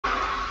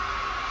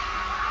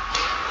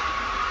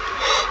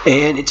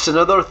And it's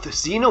another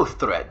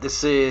Xenothreat.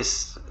 This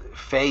is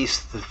phase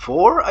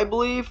 4, I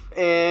believe,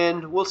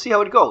 and we'll see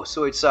how it goes.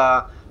 So it's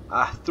a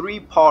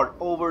 3-part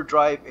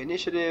Overdrive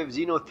initiative,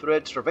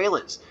 Xenothreat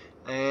surveillance,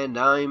 and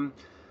I'm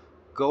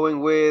going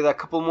with a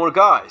couple more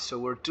guys. So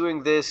we're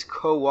doing this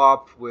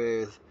co-op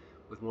with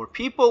more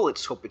people.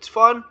 Let's hope it's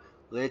fun.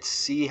 Let's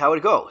see how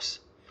it goes.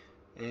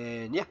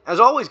 And yeah,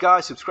 as always,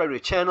 guys, subscribe to the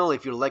channel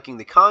if you're liking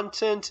the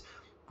content.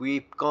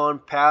 We've gone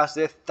past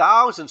the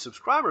 1,000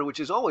 subscribers,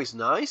 which is always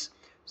nice.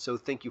 So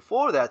thank you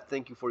for that.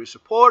 Thank you for your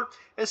support.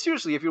 And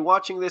seriously, if you're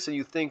watching this and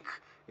you think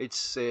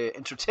it's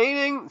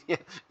entertaining,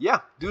 yeah,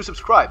 do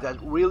subscribe. That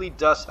really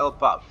does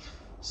help out.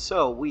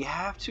 So we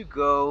have to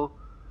go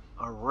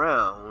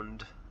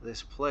around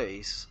this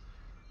place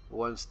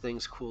once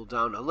things cool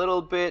down a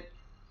little bit.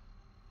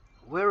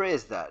 Where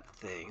is that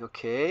thing?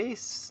 Okay,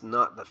 it's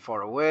not that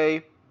far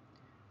away.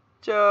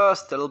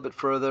 Just a little bit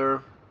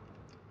further.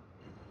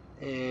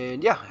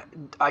 And yeah,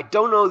 I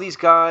don't know these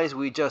guys.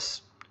 We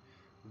just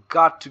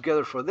got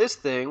together for this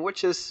thing,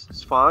 which is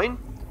fine.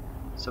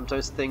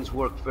 Sometimes things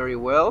work very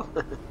well.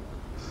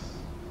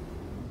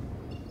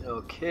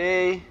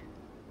 Okay,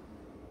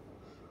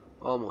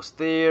 almost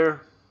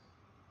there.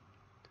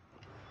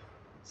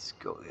 Let's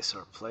go. This is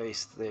our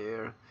place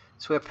there.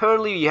 So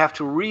apparently you have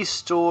to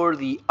restore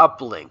the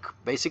uplink.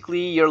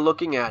 Basically, you're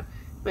looking at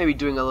maybe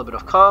doing a little bit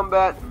of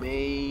combat,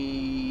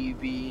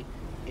 maybe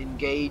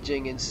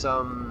engaging in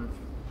some.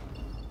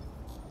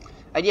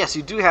 And yes,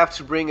 you do have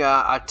to bring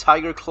a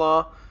tiger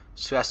claw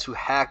so as to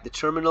hack the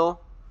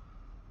terminal.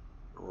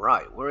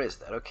 Right, where is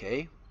that?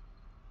 Okay.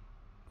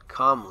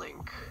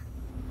 Comlink.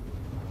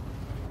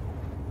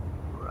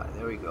 Right,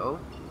 there we go.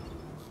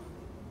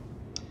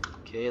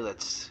 Okay,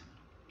 let's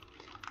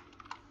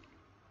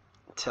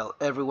tell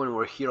everyone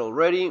we're here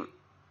already.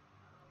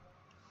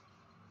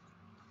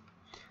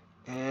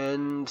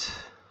 And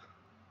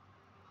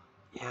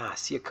yeah, I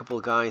see a couple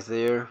of guys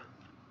there.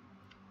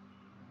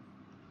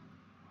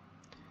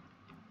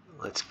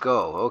 Let's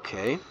go.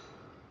 Okay.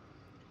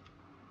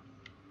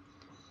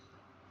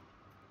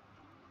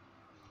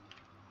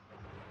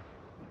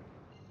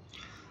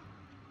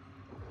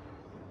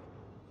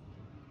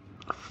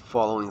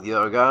 Following the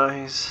other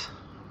guys.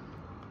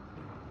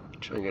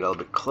 Trying to get a little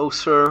bit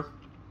closer.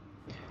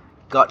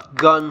 Got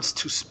guns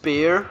to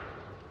spare.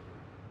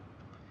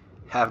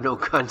 Have no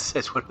guns,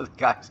 says one of the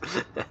guys.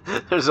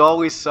 There's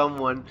always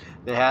someone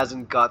that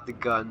hasn't got the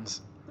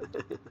guns.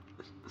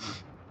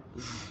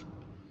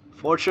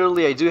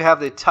 Fortunately, I do have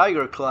the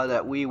tiger claw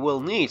that we will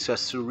need so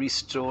as to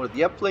restore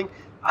the uplink.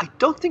 I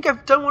don't think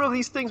I've done one of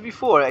these things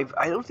before.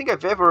 I don't think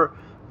I've ever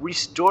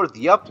restored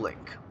the uplink.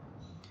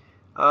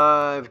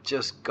 I've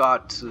just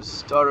got to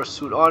starter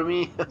suit on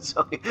me.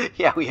 So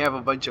yeah, we have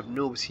a bunch of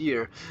noobs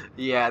here.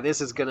 Yeah,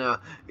 this is gonna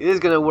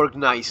work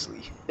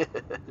nicely.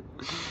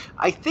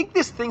 I think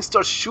this thing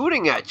starts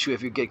shooting at you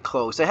if you get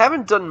close. I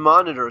haven't done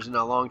monitors in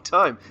a long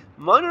time.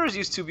 Monitors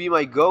used to be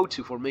my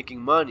go-to for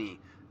making money.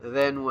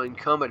 Then when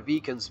combat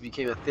beacons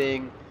became a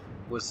thing,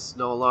 was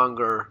no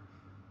longer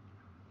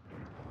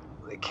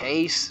the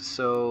case.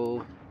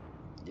 So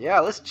yeah,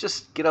 let's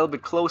just get a little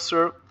bit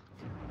closer.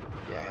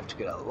 Yeah, I have to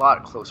get a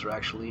lot closer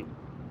actually.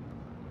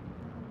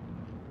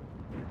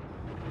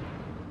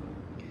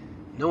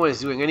 No one is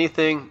doing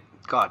anything.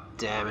 God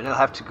damn it, I'll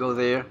have to go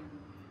there.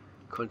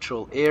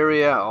 Control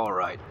area,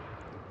 alright.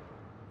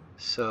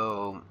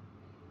 So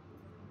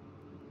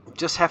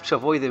just have to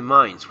avoid the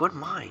mines. What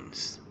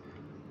mines?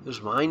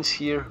 There's mines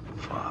here?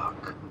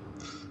 Fuck.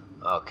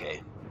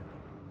 Okay.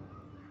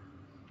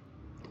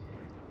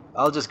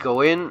 I'll just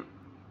go in.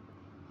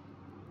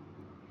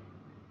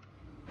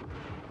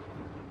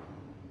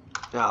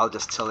 I'll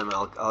just tell him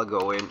I'll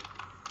go in.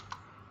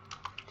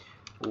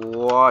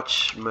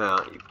 Watch,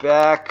 mount your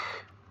back.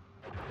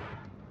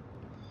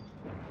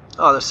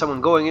 Oh, there's someone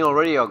going in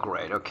already? Oh,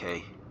 great,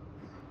 okay.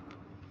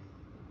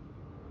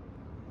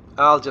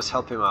 I'll just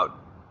help him out.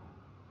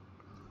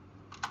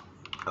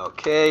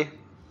 Okay.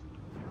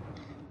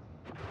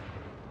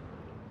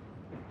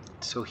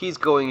 So he's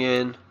going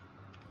in.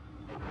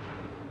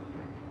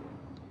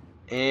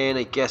 And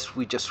I guess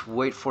we just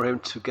wait for him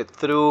to get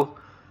through.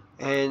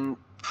 And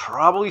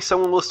probably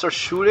someone will start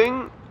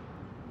shooting.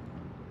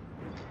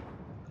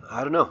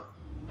 I don't know.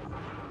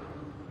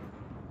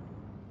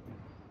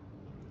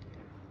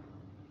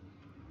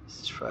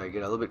 Let's try to get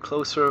a little bit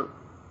closer.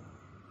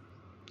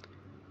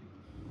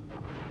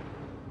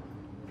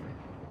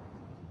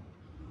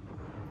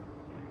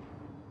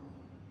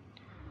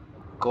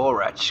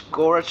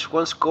 Gorach.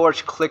 Once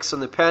Gorach clicks on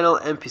the panel,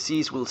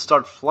 NPCs will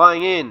start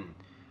flying in.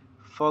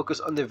 Focus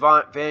on the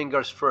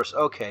vanguards first.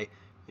 Okay.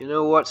 You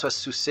know what? So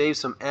as to save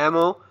some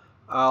ammo,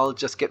 I'll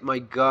just get my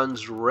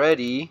guns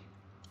ready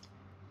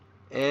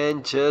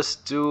and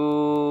just do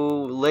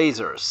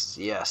lasers.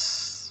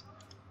 Yes.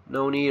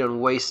 No need on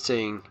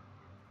wasting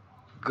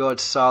good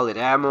solid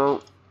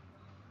ammo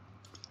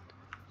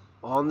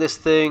on this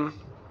thing.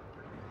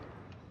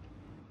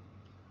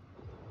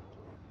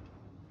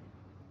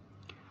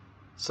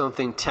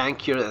 Something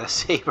tankier than a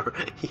saber.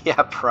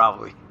 Yeah,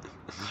 probably.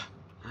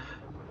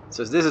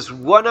 So this is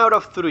 1 out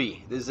of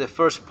 3. This is the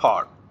first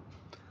part.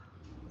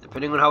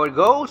 Depending on how it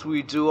goes,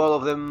 we do all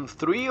of them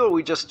 3 or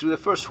we just do the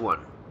first one.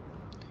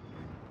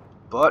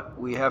 But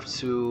we have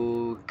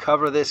to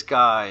cover this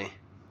guy.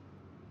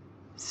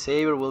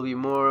 Saber will be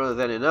more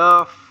than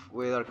enough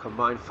with our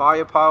combined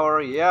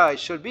firepower. Yeah, it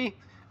should be.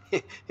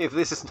 If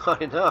this is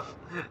not enough,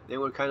 then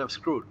we're kind of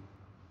screwed.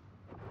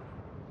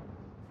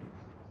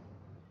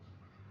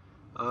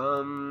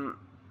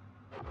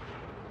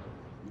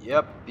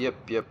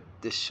 Yep.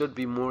 This should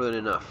be more than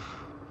enough.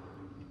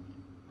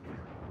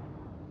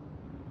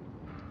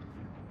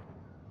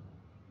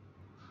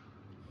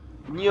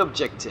 New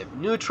objective.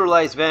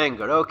 Neutralize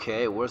Vanguard.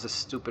 Okay, where's the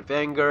stupid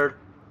Vanguard?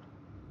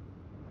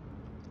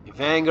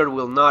 Vanguard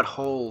will not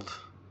hold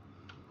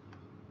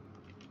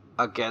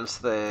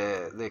against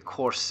the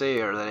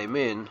Corsair that I'm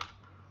in.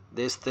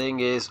 This thing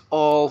is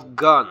all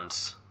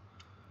guns.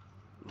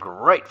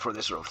 Great for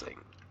this sort of thing.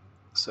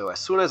 So as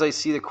soon as I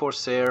see the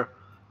Corsair,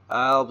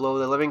 I'll blow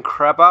the living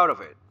crap out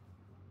of it.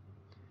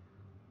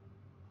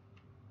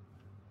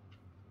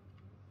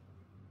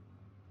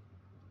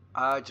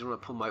 I just want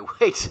to put my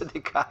weight at the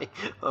guy.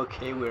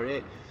 Okay, we're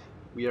in.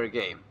 We are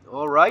game.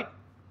 Alright.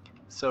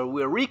 So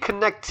we're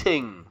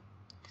reconnecting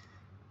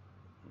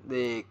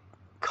the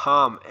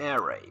comm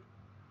array.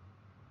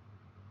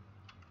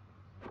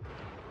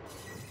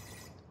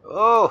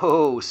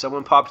 Oh,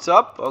 someone pops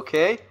up.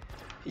 Okay.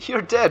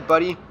 You're dead,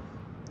 buddy.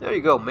 There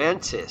you go,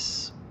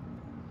 Mantis.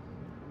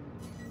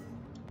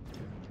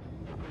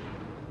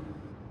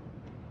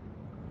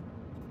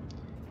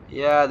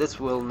 Yeah, this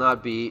will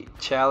not be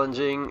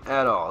challenging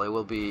at all. It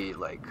will be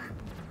like,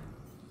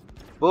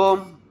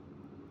 boom,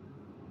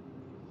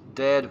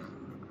 dead,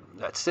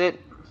 that's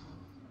it.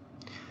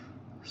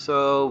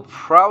 So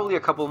probably a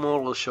couple more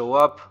will show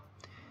up.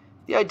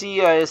 The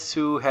idea is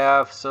to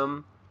have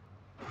some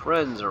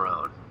friends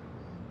around.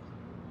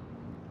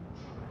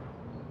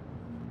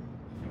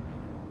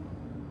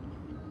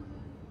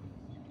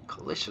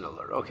 Collision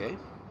alert, okay.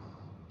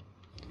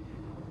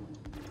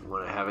 Don't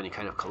want to have any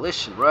kind of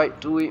collision, right?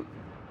 Do we?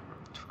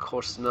 Of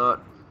course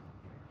not.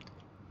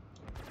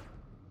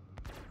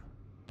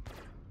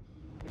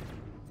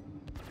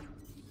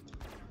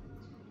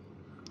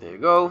 There you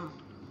go.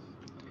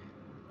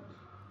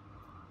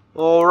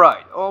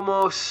 Alright,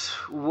 almost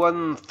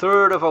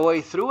 1/3 of our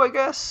way through, I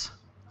guess.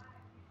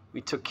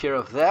 We took care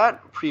of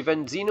that.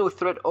 Prevent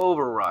Xenothreat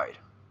override.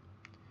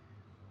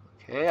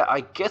 Okay,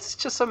 I guess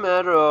it's just a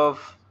matter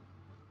of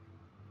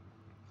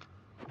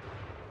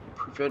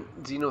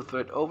prevent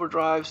Xenothreat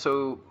overdrive,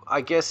 so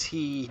I guess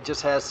he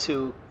just has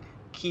to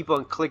keep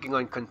on clicking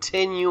on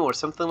continue or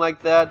something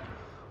like that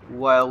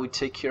while we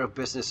take care of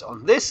business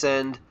on this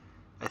end.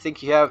 I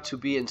think you have to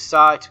be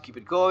inside to keep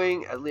it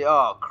going. At least,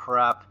 oh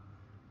crap.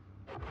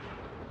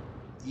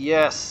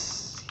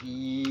 Yes,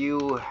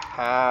 you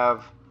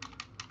have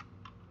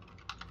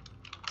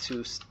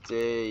to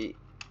stay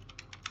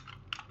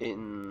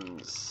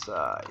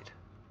inside.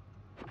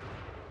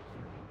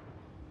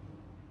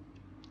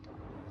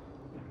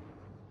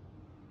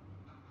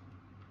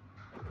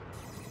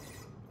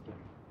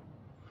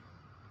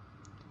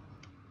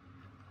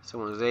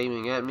 Someone's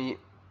aiming at me.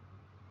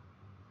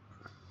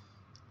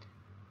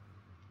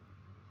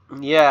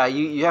 Yeah,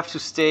 you have to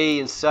stay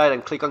inside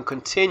and click on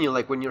continue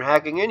like when you're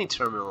hacking any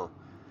terminal.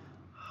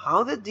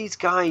 How did these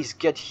guys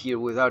get here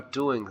without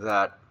doing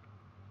that?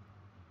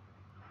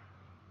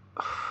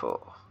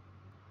 Oh.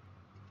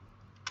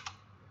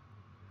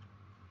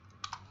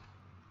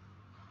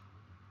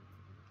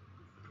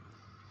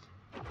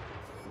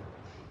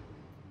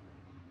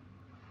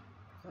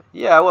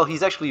 Yeah, well,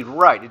 he's actually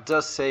right. It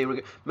does say,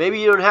 maybe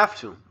you don't have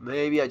to.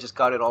 Maybe I just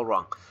got it all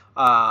wrong.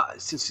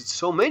 Since it's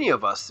so many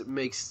of us, it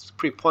makes it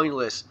pretty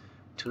pointless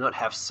to not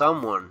have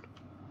someone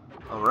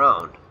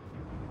around,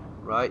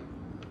 right?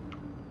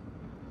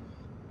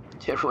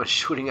 Everyone's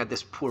shooting at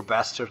this poor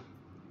bastard.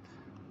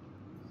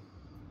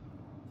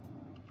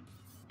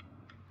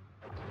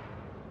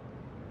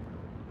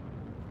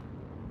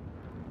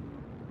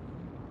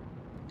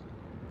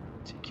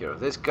 Take care of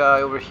this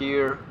guy over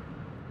here.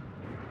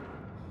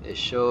 It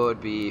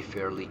should be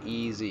fairly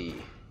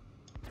easy.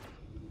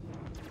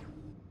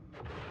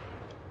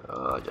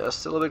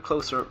 Just a little bit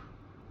closer.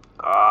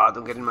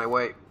 Don't get in my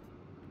way.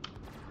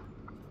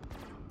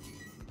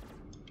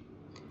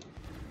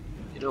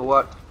 You know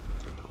what?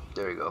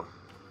 There you go.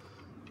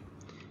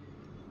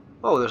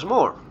 Oh, there's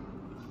more.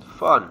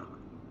 Fun.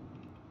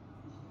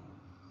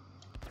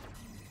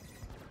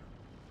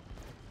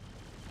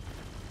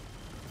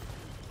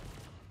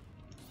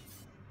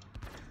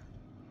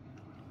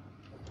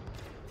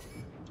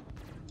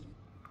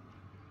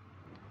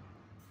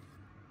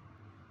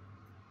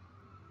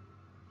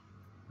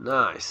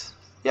 Nice.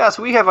 Yeah,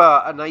 so we have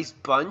a nice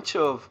bunch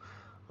of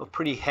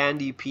pretty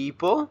handy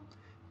people.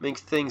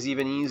 Makes things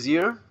even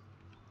easier.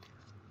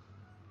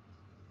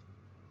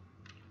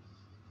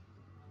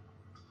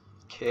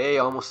 Okay,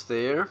 almost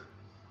there.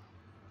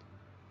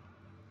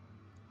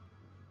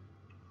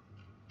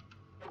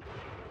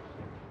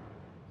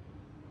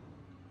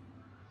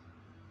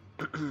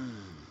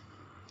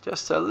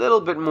 Just a little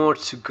bit more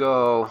to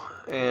go,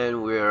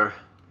 and we're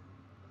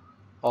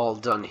all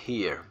done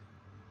here.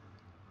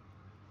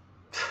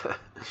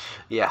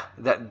 Yeah,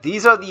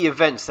 these are the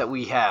events that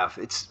we have.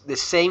 It's the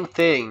same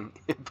thing,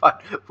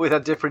 but with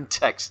a different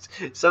text.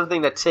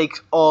 Something that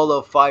takes all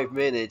of 5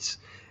 minutes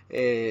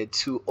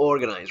to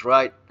organize,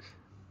 right?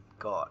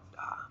 God.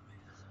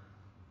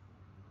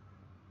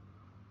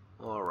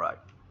 All right.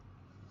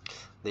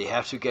 They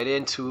have to get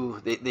into.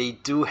 They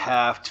do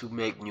have to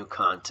make new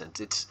content.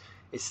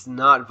 It's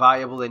not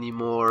viable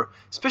anymore,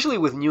 especially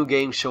with new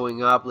games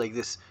showing up like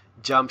this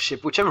jump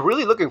ship, which I'm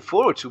really looking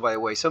forward to, by the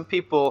way. Some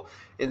people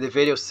in the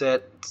video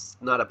said it's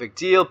not a big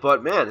deal,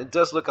 but man, it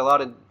does look a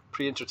lot and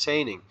pretty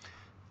entertaining.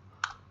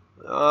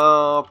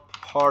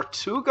 Part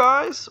 2,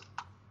 guys.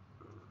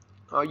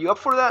 Are you up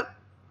for that?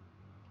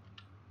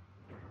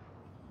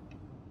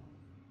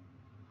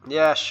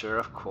 Yeah, sure,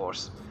 of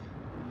course.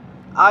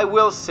 I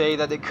will say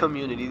that the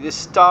community, the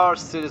Star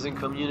Citizen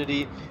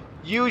community,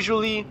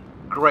 usually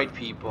great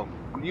people,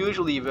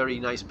 usually very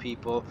nice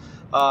people.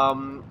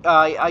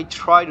 I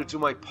try to do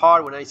my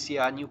part when I see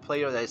a new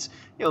player that's,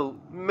 you know,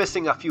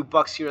 missing a few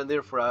bucks here and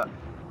there for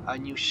a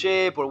new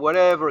ship or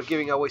whatever,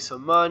 giving away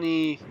some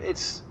money.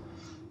 It's,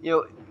 you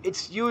know,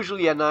 it's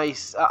usually a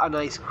nice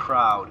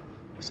crowd.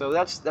 So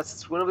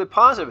that's one of the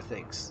positive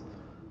things.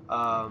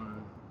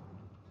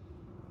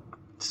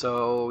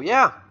 So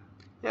yeah,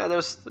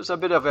 there's a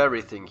bit of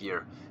everything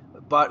here,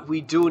 but we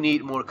do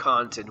need more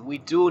content. We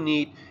do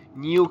need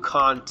new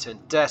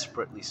content,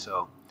 desperately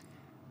so.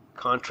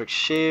 Contract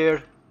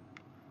shared.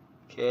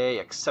 Okay,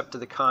 accepted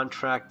the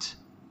contract.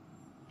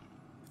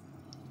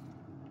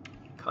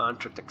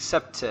 Contract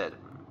accepted.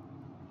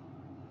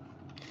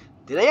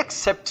 Did I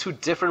accept 2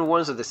 different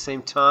ones at the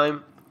same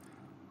time?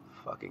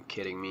 Fucking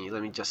kidding me.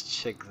 Let me just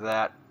check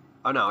that.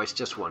 Oh no, it's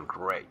just one.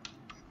 Great.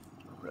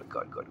 We're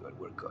good.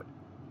 We're good.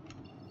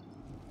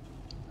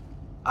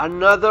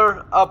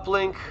 Another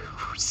uplink.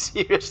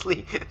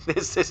 Seriously,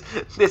 this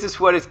is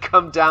what it's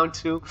come down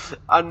to.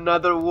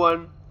 Another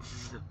one.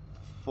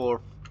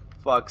 For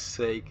fuck's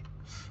sake.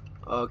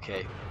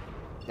 Okay.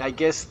 I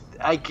guess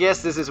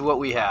this is what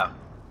we have.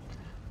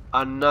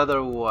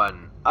 Another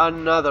one.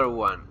 Another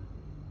one.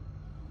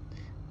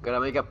 Gotta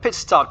make a pit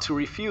stop to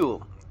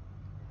refuel.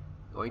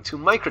 Going to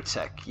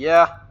Microtech.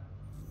 Yeah.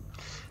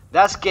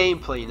 That's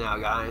gameplay now,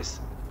 guys.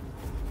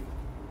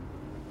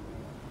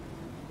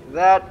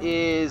 That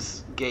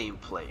is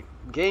gameplay.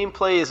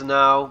 Gameplay is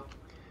now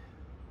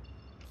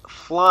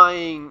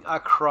flying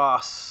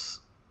across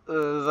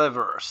the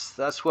verse.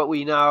 That's what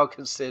we now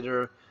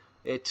consider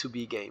it to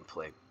be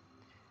gameplay.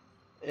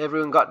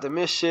 Everyone got the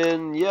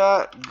mission?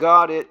 Yeah,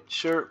 got it.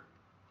 Sure.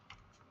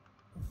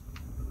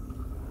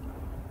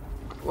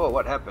 Whoa,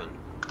 what happened?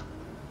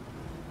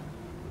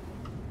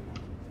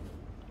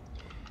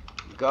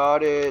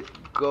 Got it.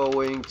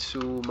 Going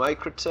to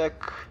Microtech.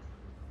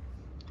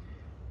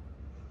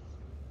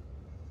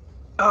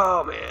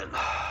 Oh man.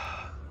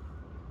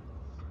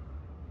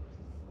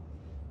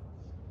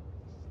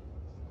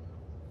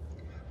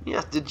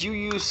 Yeah, did you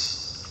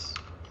use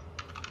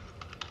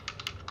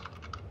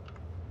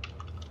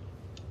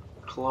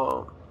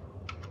claw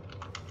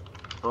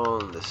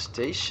on the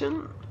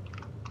station?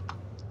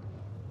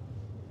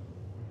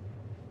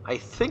 I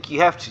think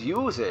you have to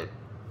use it.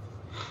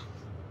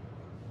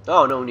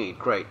 Oh, no need.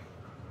 Great.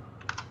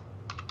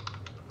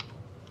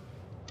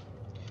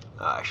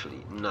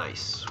 Actually,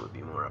 nice would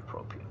be more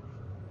appropriate.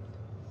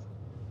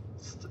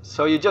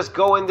 So you just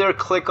go in there,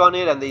 click on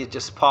it, and they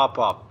just pop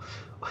up.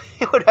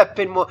 It would have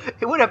been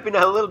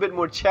a little bit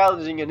more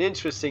challenging and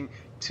interesting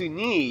to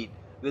need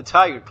the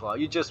Tiger Claw.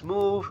 You just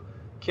move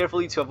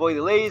carefully to avoid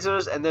the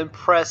lasers, and then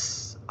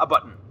press a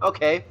button.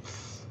 Okay.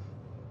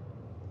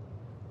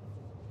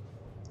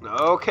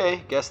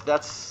 Okay, guess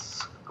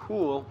that's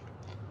cool.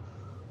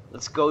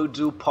 Let's go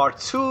do part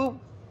 2.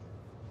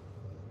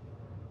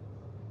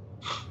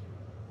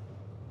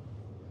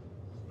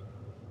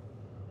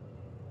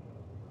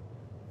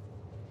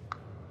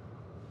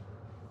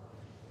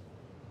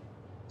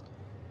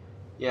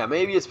 Yeah,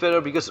 maybe it's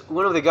better because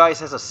one of the guys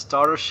has a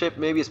starter ship.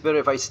 Maybe it's better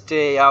if I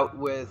stay out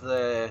with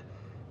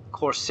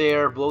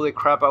Corsair, blow the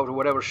crap out of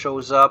whatever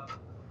shows up,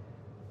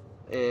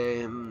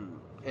 and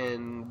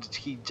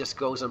he just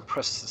goes and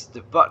presses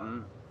the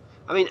button.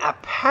 I mean,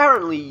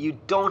 apparently you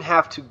don't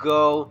have to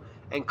go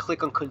and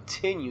click on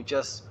continue,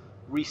 just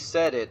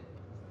reset it.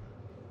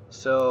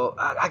 So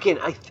again,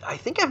 I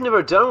think I've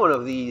never done one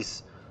of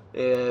these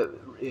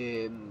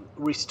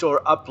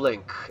restore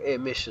uplink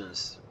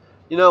missions.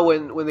 You know,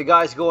 when the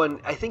guys go and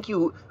I think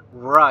you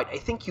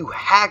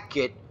hack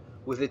it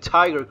with the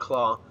Tiger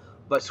Claw,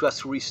 but so as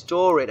to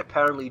restore it,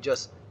 apparently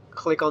just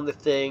click on the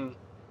thing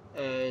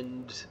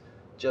and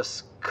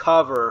just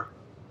cover.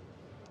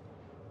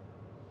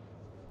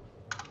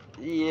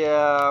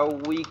 Yeah,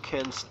 we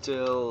can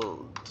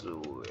still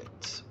do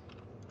it.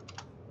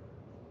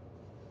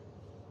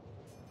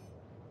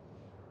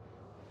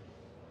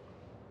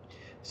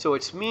 So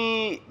it's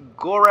me,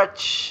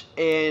 Gorach,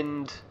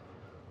 and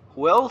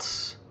who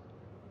else?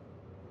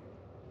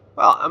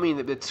 Well, I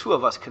mean, the two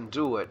of us can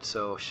do it,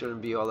 so it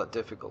shouldn't be all that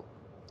difficult.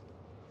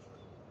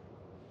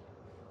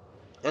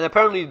 And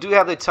apparently you do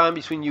have the time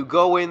between you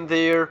go in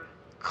there,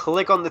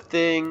 click on the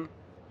thing,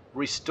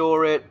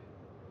 restore it.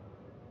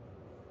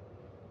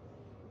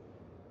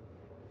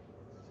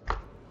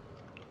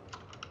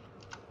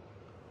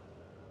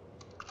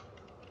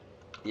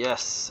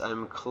 Yes,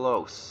 I'm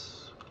close.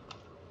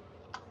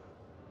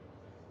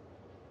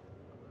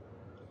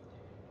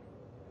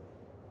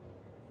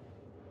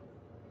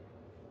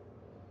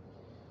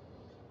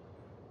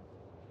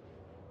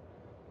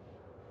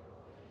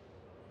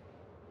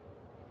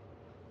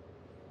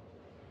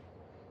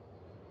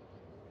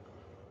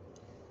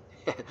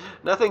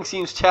 Nothing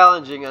seems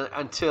challenging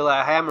until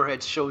a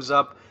hammerhead shows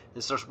up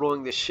and starts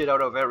blowing the shit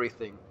out of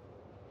everything.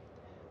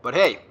 But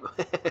hey.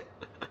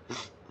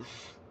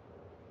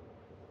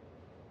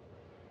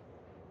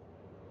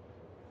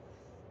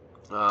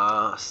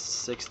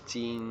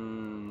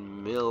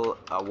 16 mil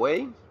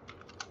away.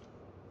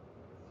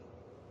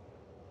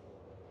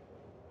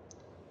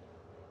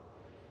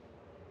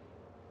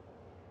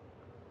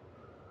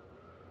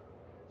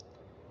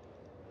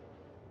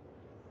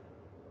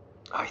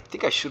 I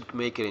think I should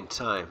make it in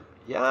time.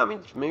 Yeah, I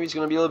mean, maybe it's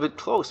going to be a little bit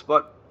close,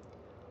 but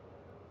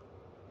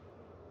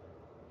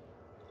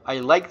I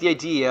like the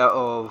idea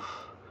of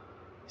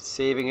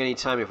saving any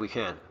time if we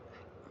can.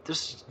 There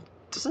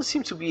doesn't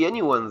seem to be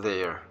anyone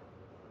there.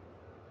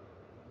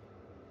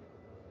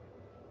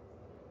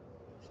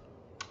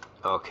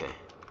 Okay.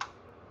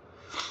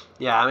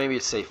 Yeah, maybe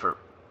it's safer.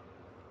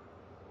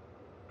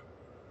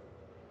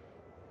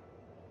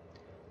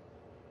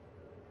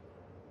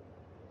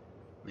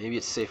 Maybe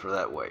it's safer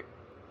that way.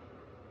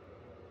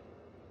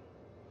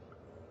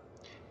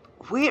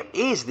 Where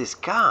is this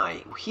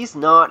guy? He's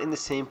not in the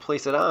same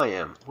place that I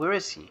am. Where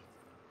is he?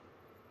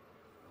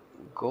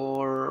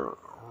 Gorach.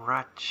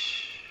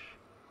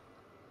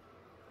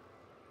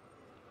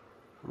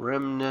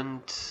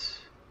 Remnant.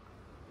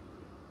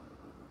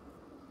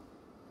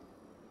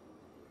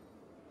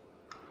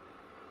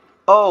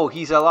 Oh,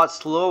 he's a lot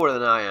slower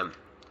than I am.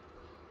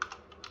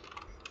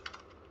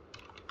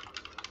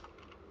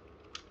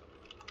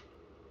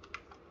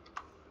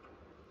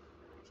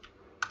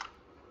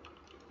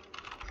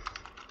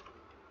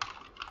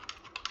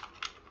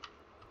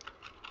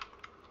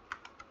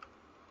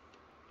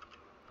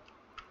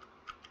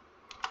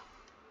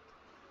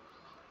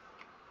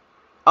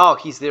 Oh,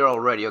 he's there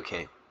already,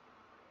 okay.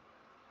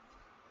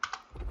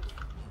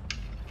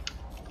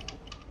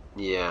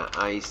 Yeah,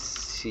 I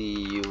see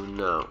you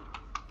now.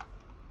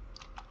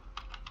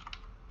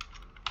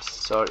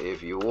 Start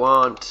if you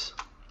want.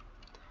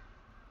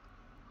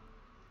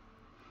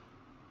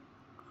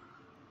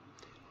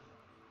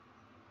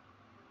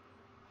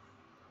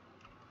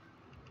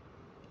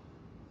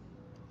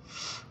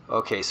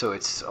 Okay, so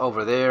it's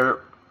over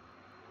there.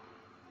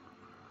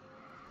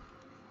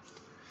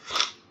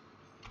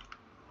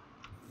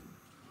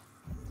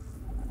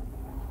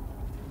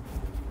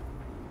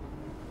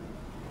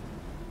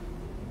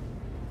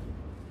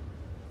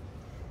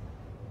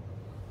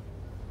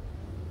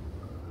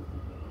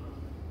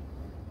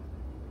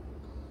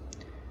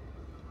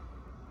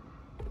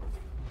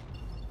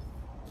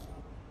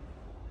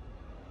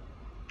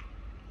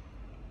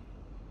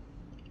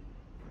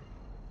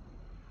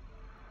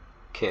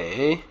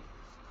 Okay.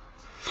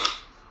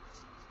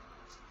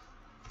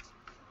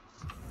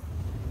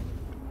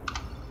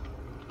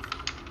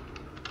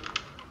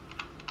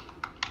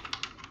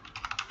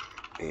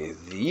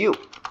 With you.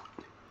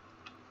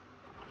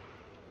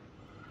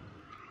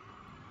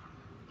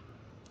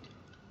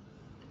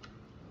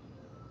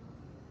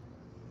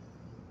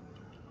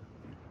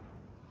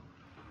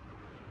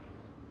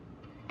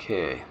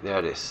 Okay, there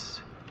it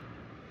is.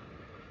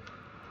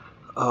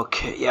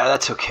 Okay, yeah,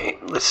 that's okay.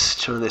 Let's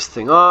turn this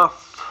thing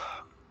off.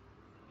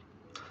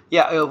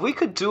 Yeah, if we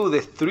could do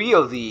the 3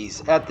 of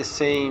these at the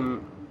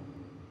same...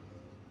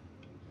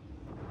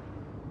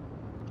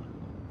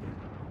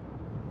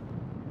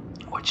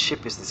 What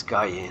ship is this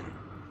guy in?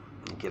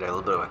 Get a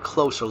little bit of a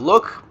closer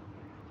look.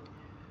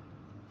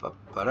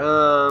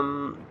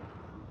 Ba-ba-dum.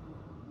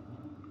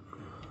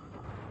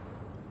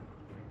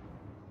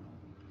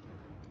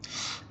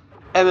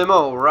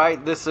 MMO,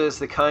 right? This is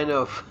the kind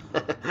of...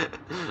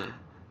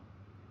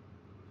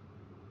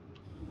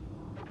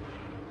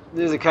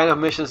 This is the kind of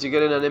missions you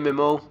get in an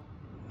MMO.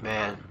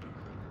 Man.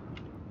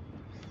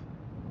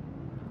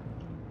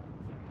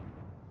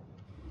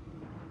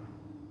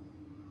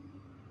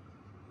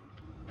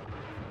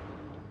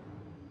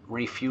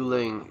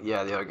 Refueling.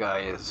 Yeah, the other guy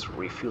is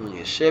refueling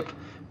his ship.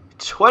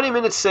 20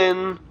 minutes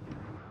in.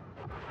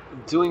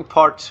 Doing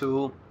part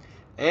 2.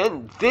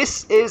 And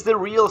this is the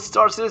real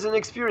Star Citizen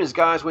experience,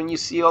 guys, when you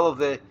see all of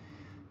the...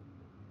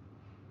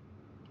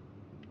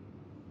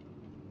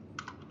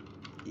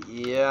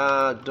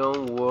 Yeah,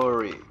 don't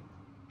worry.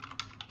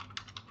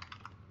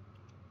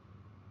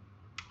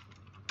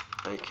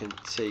 I can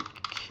take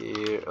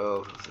care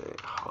of the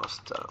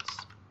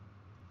hostiles.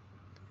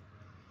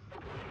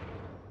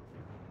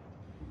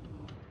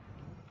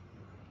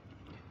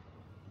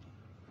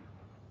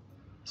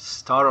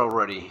 Start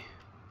already.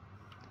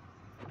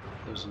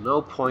 There's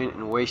no point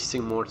in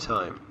wasting more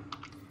time.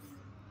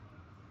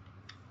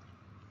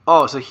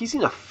 Oh, so he's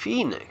in a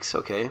Phoenix,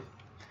 okay.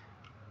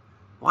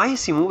 Why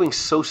is he moving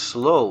so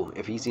slow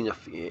if he's in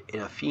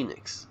a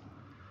Phoenix?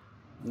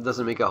 It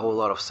doesn't make a whole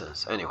lot of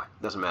sense. Anyway,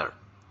 doesn't matter.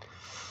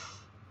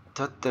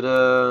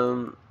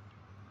 Da-da-da.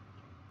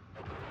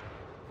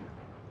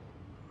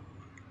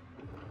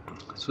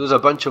 So there's a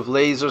bunch of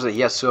lasers that he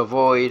has to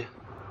avoid.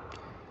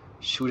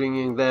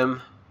 Shooting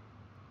them.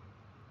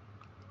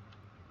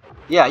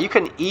 Yeah, you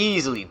can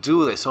easily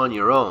do this on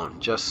your own.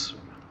 Just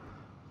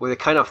with the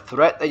kind of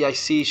threat that I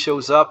see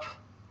shows up,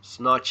 it's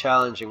not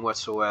challenging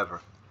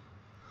whatsoever.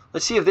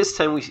 Let's see if this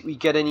time we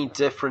get any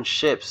different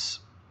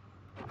ships.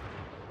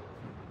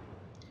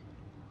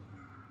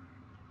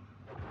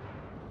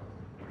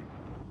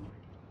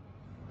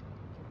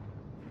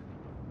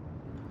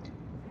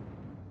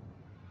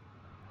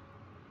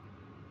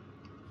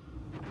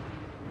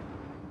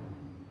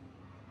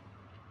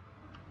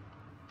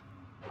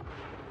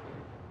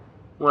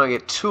 When I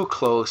get too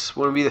close,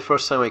 wouldn't be the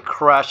first time I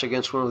crash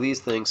against one of these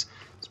things,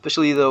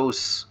 especially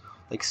those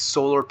like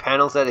solar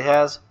panels that it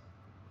has.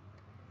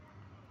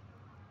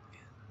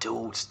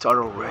 Dude, start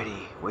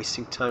already,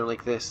 wasting time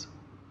like this.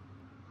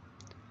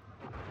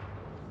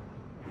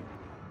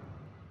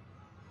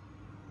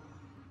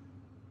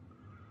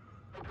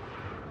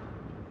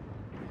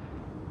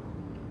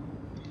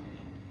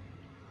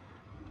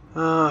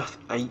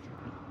 I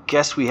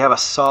guess we have a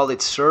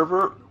solid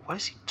server. What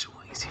is he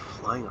doing? Is he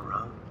flying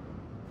around?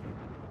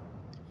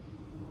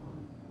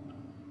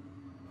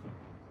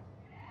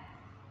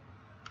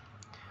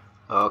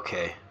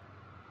 Okay.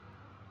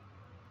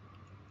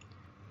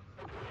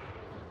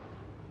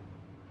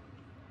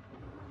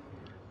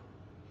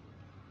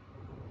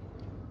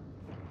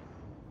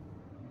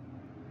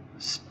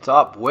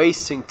 Stop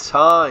wasting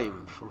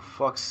time, for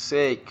fuck's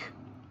sake.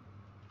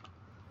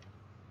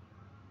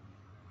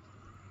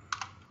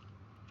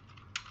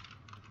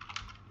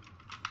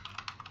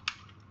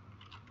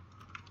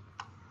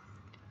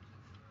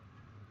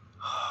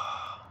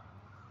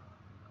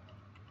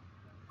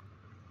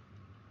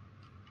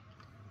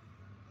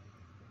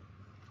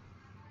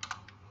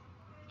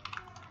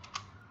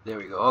 There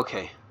we go,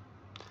 okay.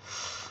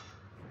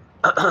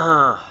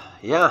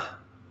 Yeah.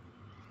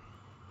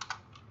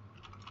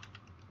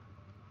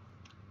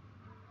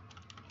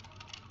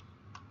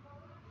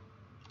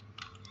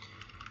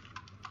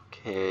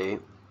 Okay.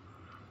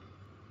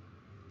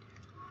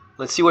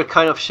 Let's see what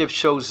kind of ship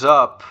shows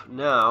up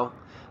now.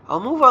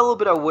 I'll move a little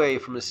bit away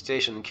from the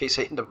station in case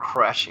I end up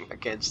crashing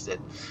against it.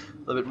 A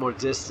little bit more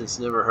distance,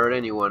 never hurt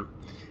anyone.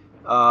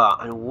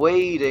 I'm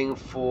waiting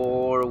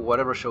for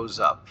whatever shows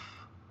up.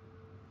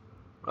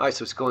 Right,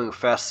 so it's going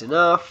fast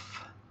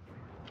enough.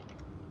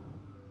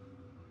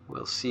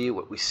 We'll see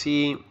what we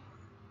see.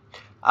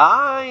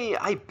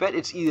 I bet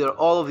it's either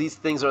all of these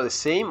things are the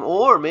same,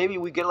 or maybe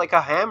we get like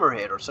a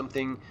hammerhead or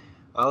something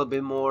a little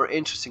bit more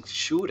interesting to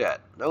shoot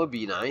at. That would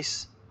be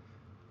nice.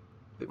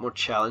 A bit more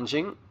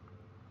challenging.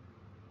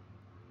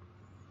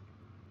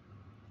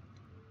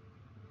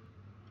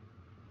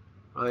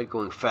 Right,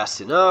 going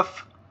fast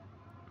enough.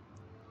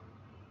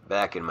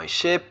 Back in my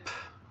ship.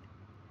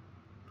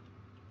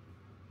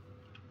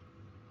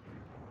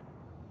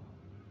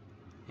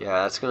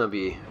 Yeah, that's gonna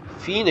be...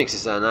 Phoenix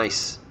is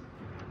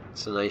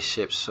it's a nice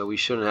ship, so we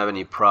shouldn't have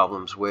any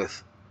problems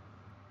with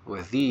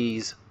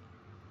these.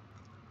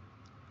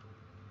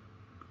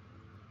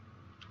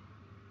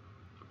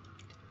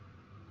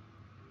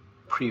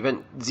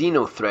 Prevent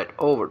Xenothreat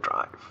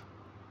override.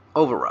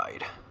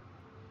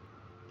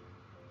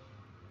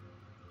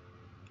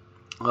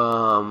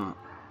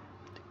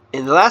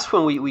 In the last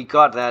one we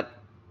got that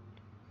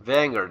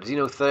Vanguard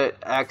Xenothreat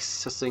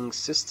accessing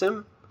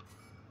system.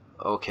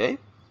 Okay.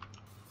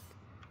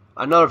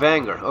 Another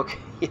Vanguard. Okay,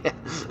 yeah,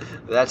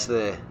 that's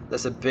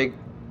a big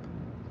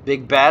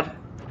bad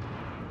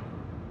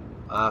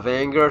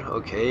Vanguard.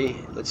 Okay,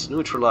 let's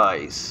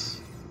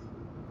neutralize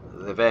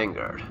the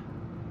Vanguard.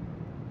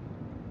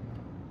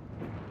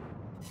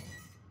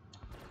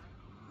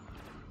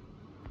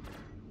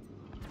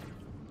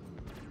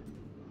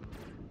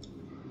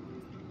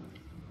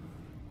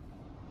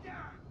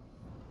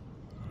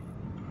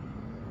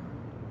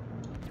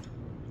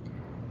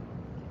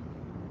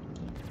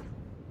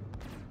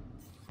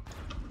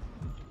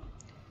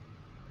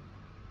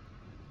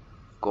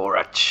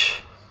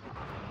 Gorach.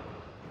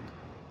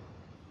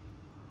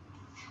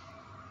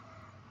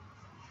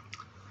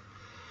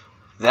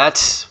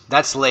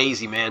 That's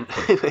lazy, man.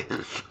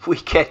 We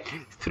get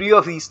 3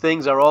 of these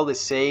things are all the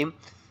same,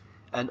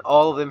 and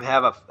all of them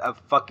have a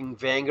fucking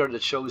Vanguard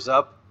that shows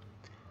up.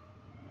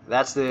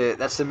 That's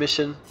the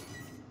mission.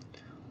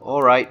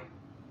 All right,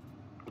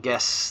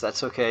 guess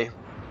that's okay.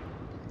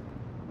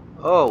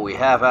 Oh, we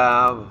have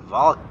a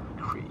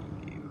Valkyrie.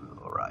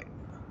 All right.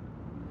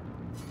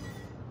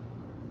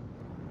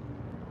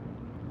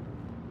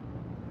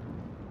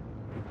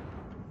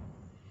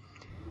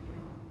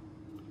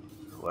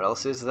 What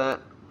else is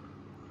that?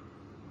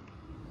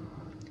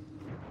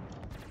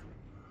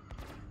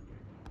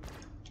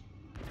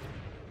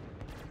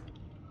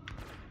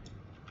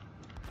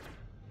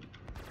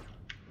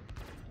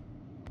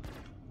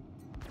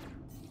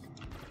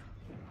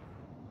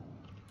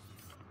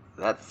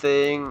 that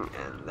thing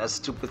and that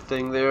stupid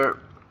thing there.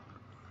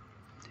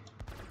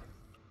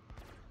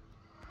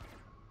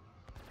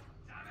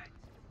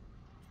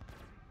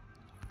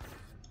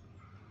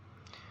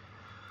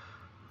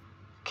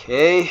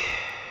 Okay,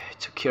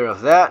 took care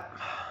of that.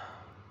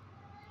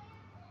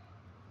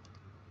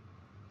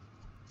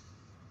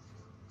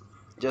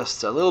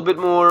 Just a little bit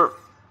more.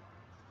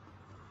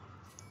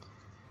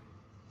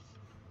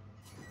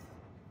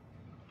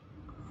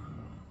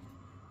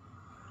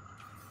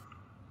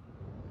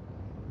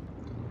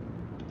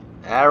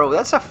 Arrow,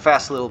 that's a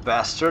fast little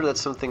bastard.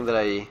 That's something that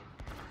I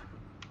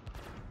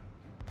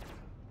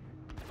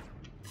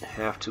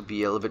have to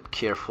be a little bit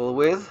careful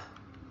with.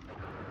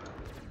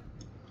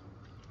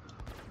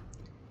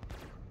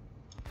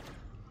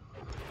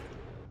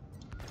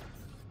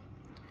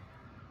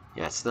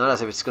 Yeah, it's not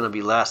as if it's gonna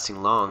be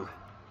lasting long.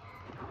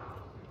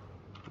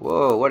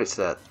 Whoa, what is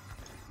that?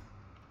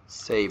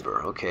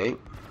 Saber, okay.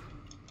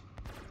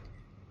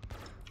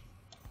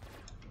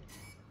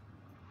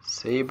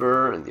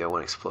 Saber, and the other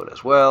one exploded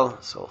as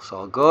well, so it's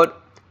all good.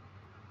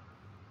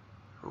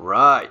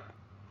 Right.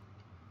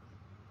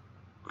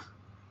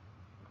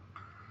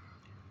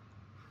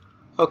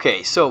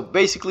 Okay, so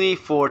basically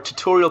for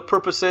tutorial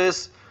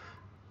purposes,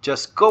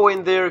 just go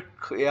in there,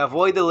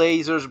 avoid the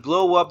lasers,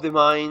 blow up the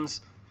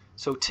mines.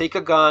 So take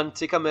a gun,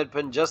 take a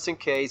medpen just in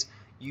case.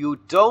 You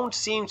don't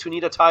seem to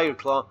need a tiger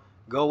claw.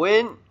 Go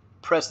in,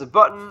 press the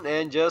button,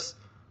 and just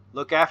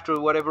look after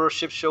whatever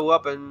ships show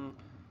up and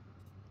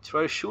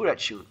try to shoot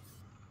at you.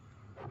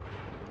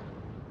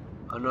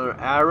 Another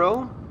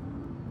arrow.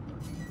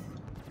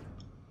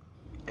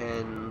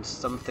 And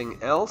something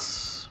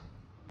else.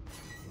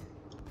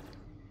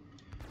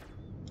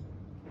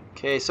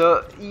 Okay,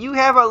 so you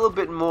have a little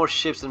bit more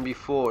ships than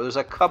before. There's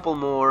a couple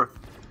more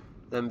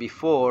than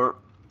before.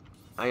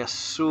 I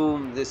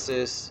assume this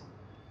is...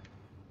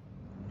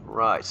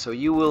 Right, so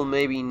you will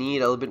maybe need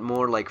a little bit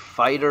more like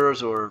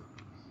fighters or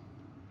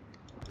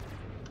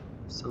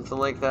something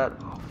like that.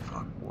 Oh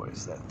fuck, what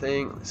is that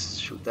thing? Let's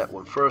shoot that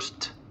one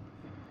first.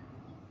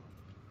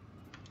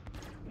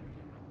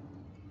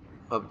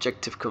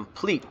 Objective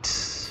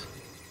complete.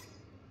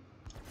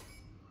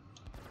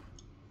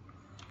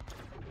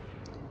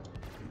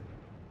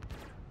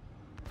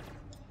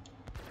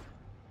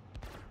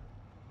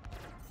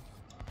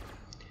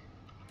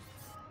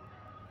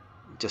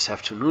 Just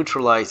have to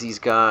neutralize these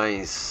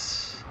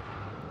guys.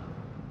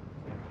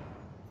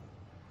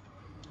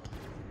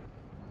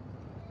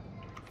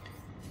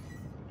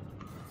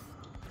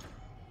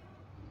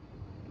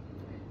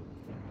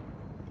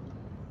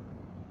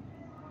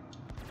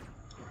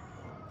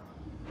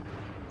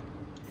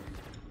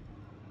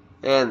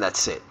 And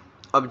that's it.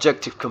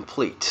 Objective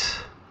complete.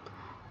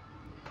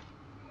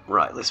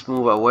 Right, let's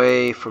move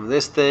away from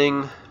this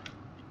thing.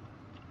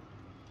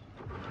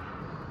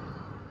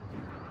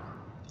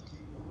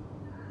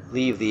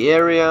 Leave the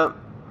area.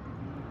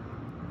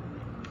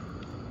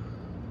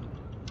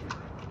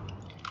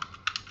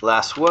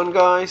 Last one,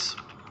 guys.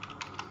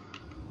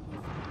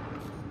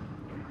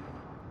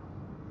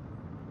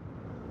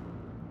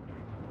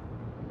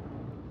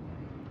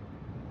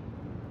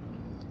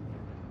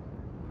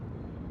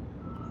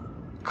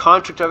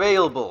 Contract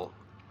available.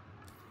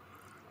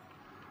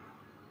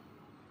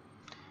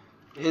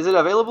 Is it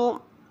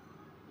available?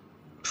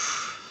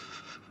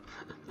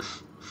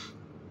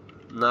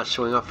 Not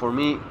showing up for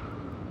me.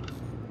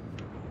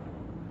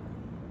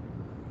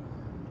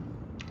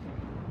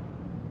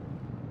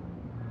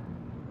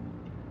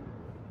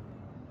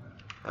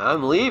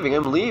 I'm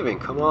leaving,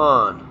 come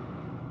on.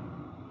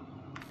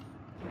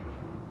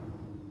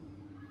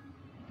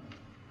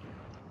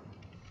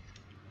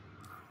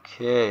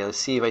 Okay, let's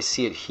see if I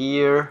see it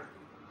here.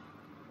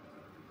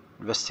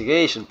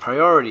 Investigation,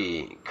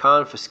 priority,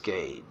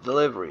 confiscate,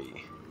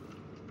 delivery.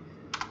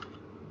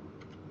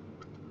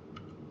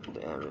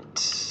 Damn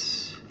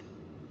it.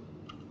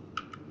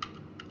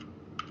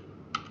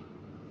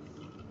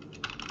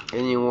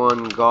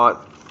 Anyone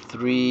got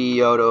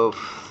 3 out of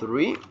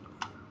 3?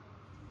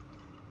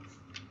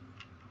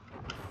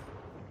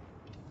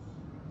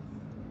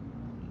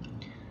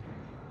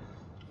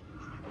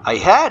 I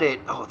had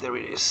it. Oh, there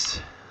it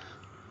is.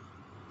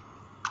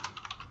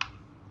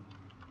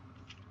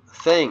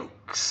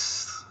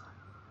 Thanks.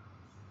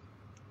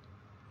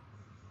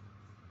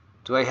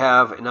 Do I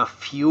have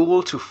enough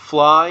fuel to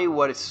fly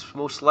what it's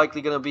most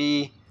likely gonna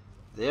be?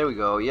 There we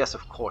go. Yes,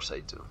 of course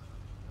I do.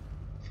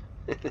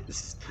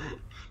 This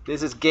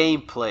is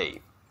gameplay.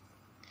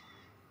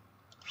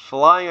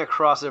 Flying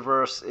across the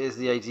verse is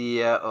the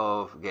idea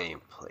of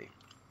gameplay.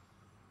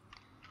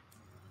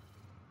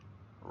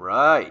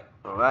 Right.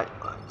 Alright,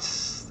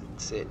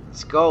 that's it.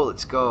 Let's go,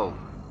 let's go.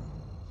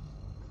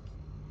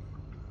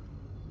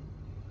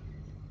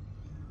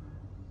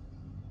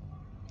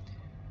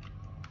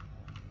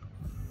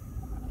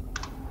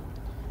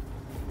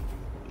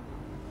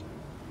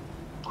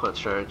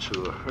 Contrary to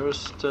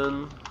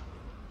Hurston.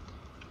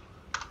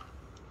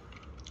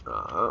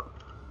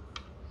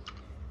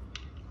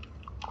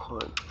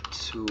 Quant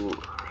to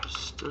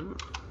Hurston.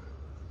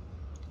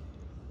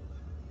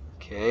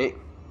 Okay.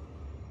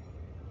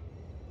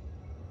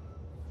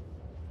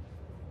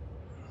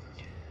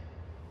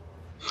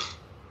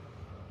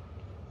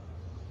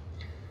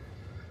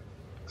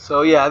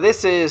 So yeah,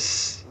 that's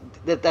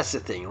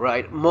the thing,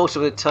 right? Most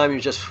of the time you're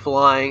just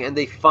flying, and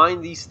they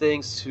find these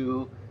things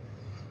to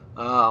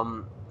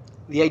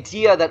the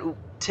idea that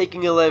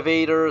taking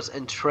elevators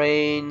and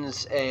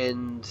trains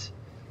and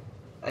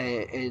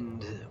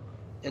and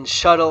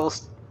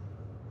shuttles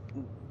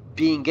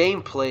being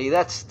gameplay,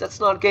 that's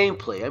not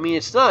gameplay. I mean,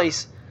 it's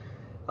nice,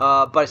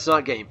 but it's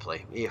not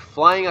gameplay. If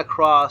flying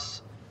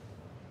across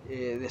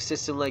the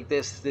system like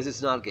this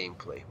is not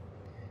gameplay.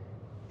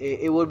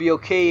 It would be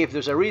okay if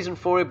there's a reason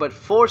for it, but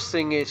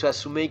forcing it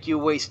has to make you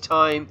waste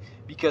time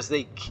because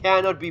they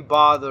cannot be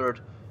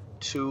bothered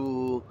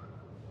to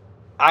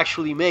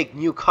actually make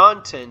new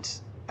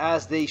content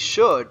as they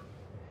should,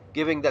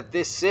 given that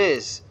this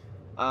is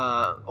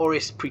or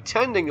is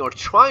pretending or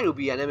trying to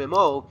be an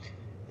MMO.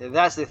 And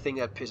that's the thing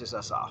that pisses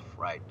us off,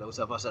 right? Those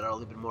of us that are a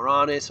little bit more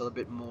honest, a little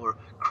bit more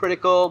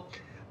critical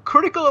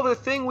of the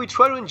thing we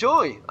try to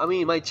enjoy. I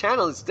mean, my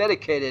channel is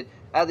dedicated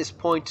at this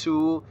point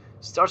to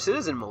Star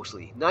Citizen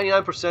mostly,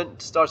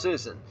 99% Star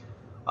Citizen.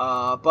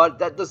 But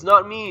that does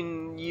not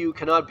mean you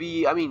cannot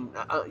be, I mean,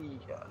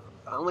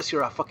 unless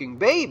you're a fucking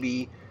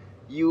baby,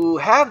 you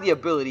have the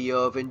ability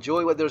of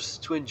enjoy what there's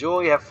to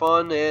enjoy, have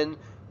fun, and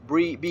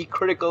be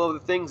critical of the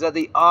things that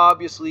they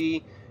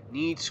obviously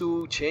need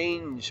to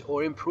change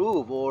or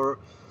improve, or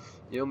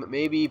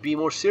maybe be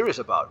more serious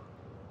about.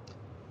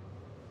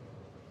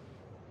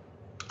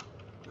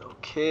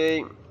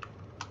 Okay.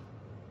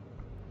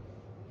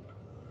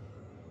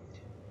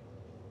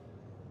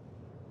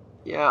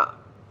 Yeah.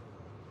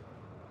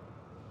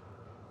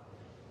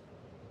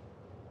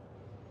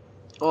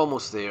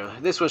 Almost there.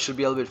 This one should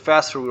be a little bit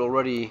faster. We're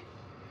already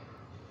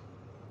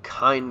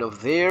kind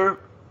of there.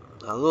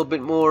 A little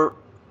bit more.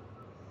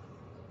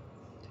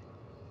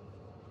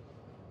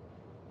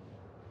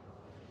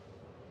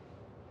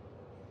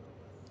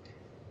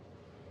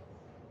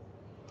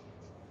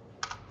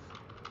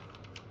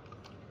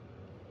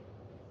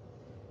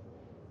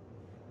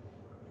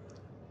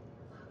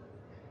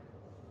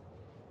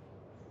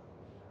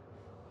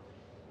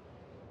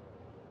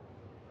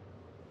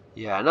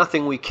 Yeah,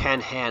 nothing we can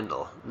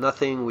handle.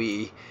 Nothing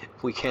we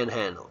can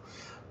handle.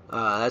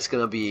 That's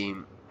gonna be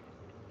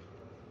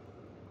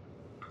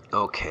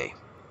okay.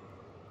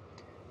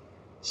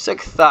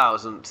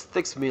 6,000,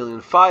 6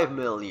 million, 5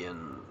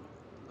 million,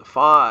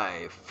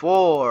 5,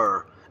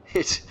 4.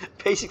 It's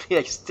basically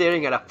like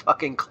staring at a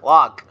fucking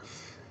clock.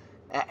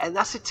 And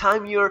that's the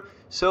time you're...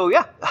 So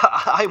yeah,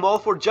 I'm all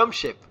for jump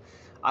ship.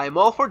 I'm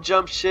all for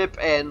jump ship,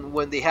 and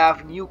when they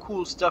have new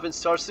cool stuff in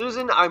Star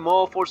Citizen, I'm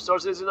all for Star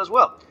Citizen as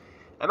well.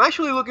 I'm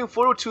actually looking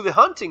forward to the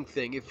hunting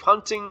thing. If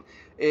hunting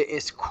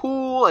is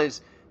cool,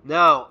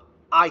 now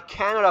I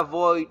cannot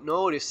avoid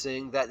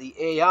noticing that the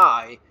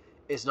AI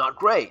is not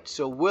great.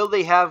 So will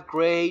they have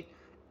great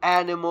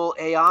animal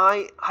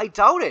AI? I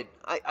doubt it.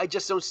 I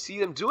just don't see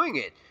them doing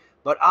it.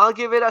 But I'll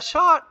give it a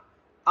shot.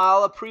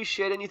 I'll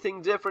appreciate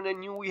anything different and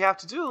new we have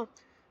to do.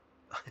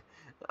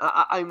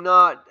 I'm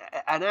not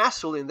an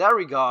asshole in that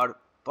regard,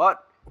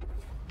 but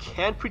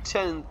can't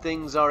pretend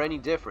things are any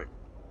different.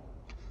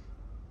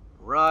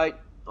 Right,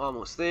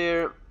 almost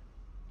there.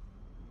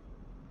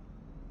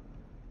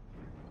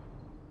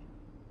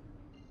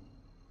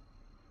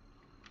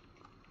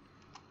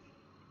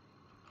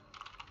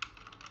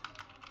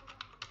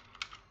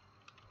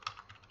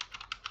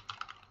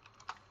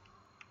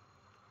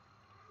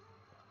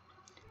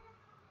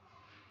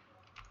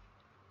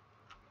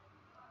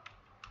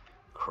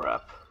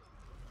 Crap.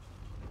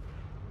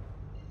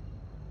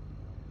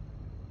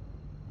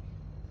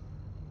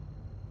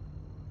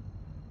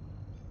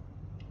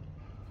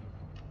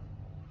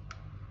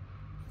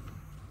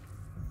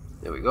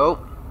 There we go.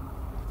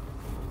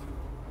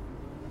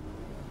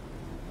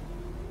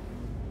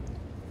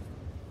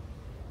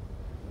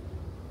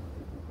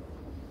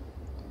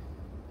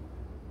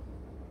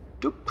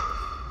 Doop.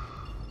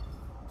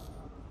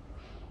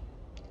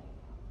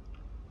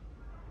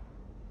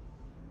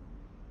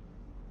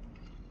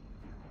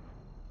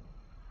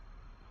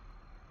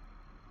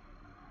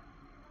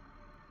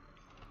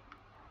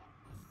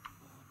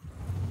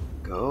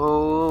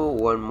 Go,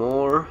 one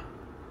more.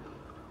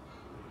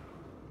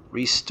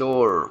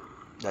 Restore.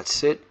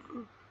 That's it.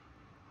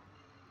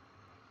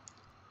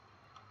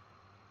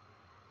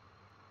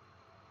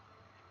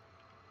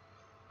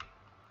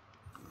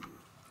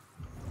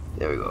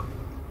 There we go.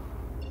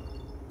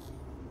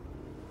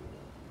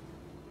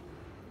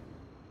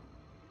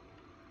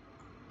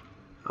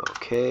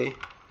 Okay.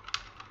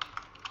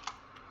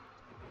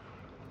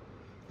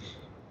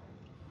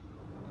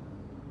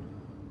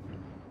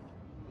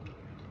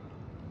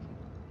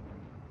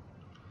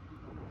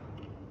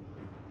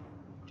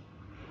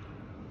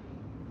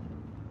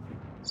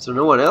 So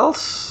no one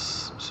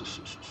else?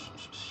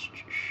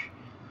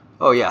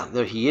 Oh yeah,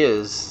 there he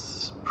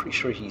is. Pretty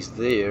sure he's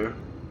there.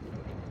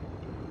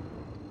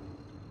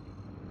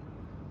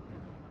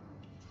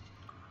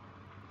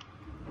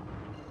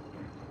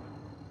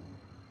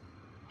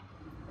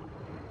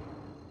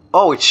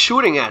 Oh, it's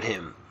shooting at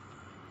him.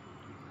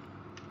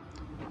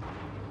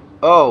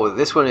 Oh,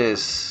 this one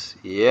is...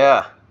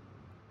 Yeah.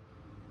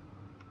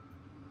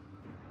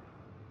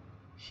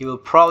 he will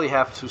probably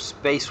have to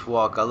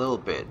spacewalk a little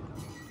bit.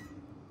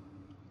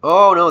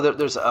 Oh no,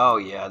 there's oh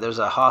yeah, there's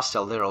a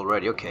hostile there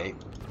already. Okay,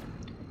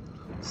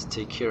 let's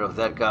take care of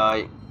that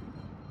guy.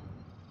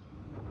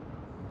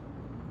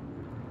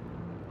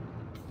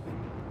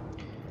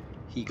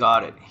 He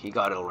got it. He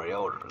got it already.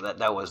 Oh,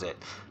 that was it.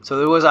 So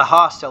there was a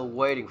hostile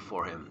waiting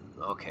for him.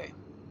 Okay.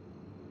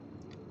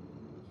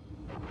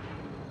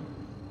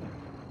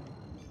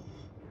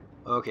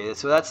 Okay,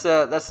 so that's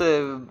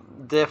the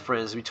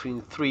difference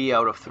between 3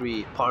 out of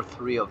 3, part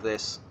 3 of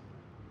this.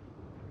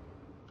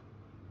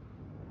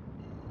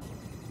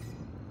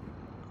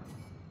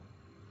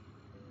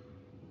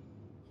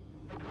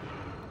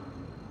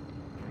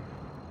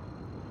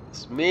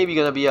 It's maybe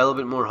gonna be a little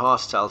bit more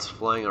hostiles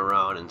flying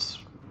around and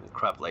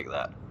crap like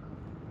that.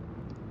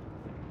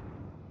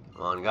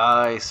 Come on,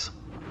 guys.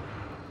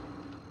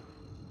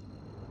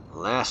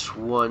 Last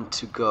one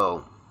to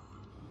go.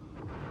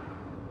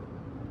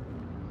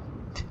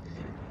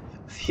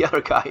 The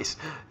other guy's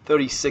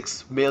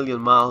 36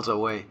 million miles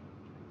away.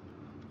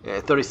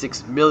 Yeah,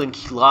 36 million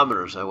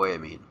kilometers away, I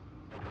mean.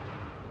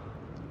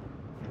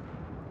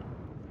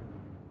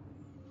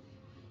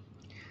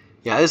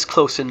 Yeah, it's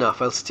close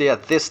enough. I'll stay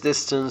at this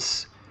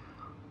distance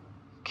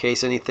in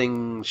case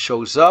anything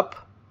shows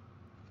up.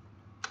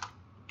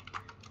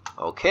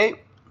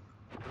 Okay.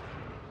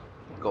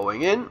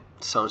 Going in.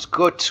 Sounds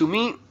good to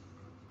me.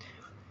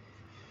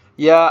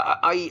 Yeah,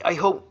 I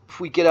hope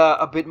we get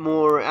a bit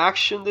more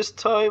action this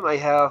time. I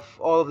have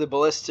all of the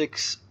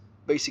ballistics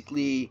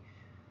basically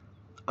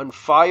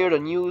unfired,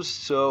 unused,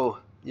 so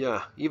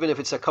yeah, even if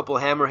it's a couple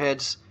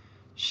hammerheads,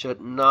 should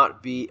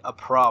not be a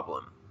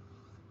problem.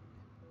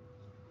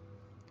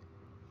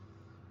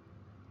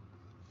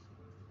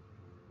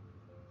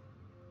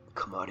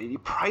 Commodity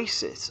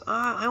prices.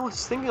 I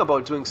was thinking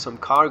about doing some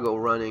cargo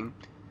running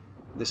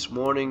this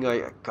morning.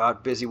 I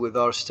got busy with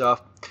our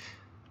stuff.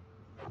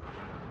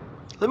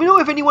 Let me know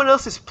if anyone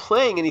else is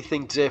playing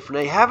anything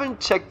different. I haven't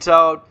checked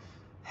out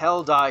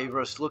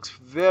Helldivers. Looks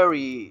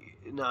very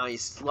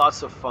nice.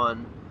 Lots of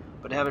fun.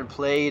 But I haven't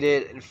played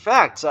it. In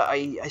fact,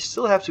 I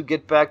still have to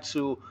get back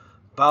to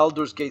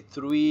Baldur's Gate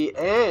 3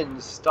 and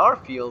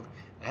Starfield.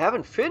 I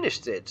haven't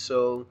finished it.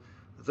 So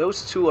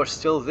those two are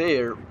still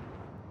there.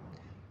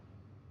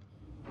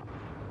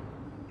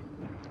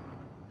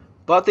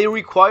 But they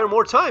require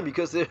more time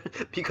because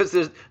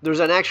there's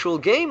an actual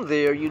game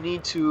there. You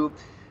need to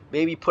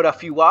maybe put a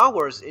few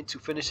hours into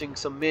finishing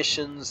some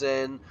missions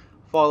and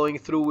following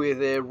through with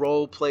the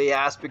role play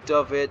aspect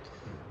of it.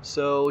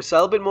 So it's a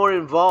little bit more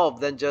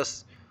involved than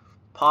just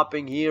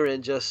popping here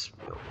and just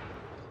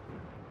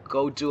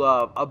go do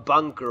a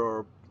bunker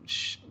or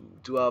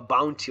do a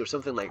bounty or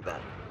something like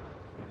that.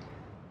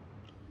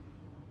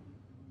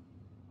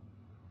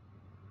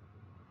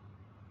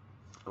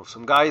 Oh,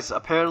 some guys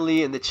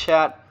apparently in the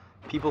chat,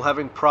 people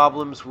having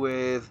problems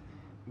with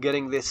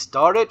getting this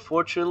started.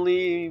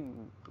 Fortunately,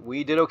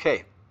 we did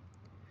okay.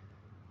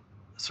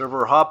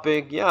 Server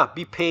hopping, yeah,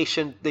 be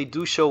patient. They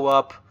do show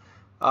up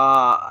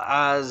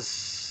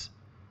as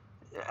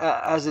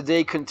the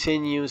day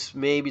continues.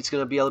 Maybe it's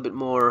gonna be a little bit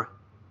more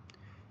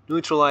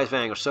neutralized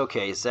vanguards.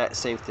 Okay, it's that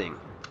same thing.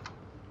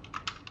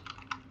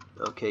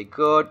 Okay,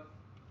 good.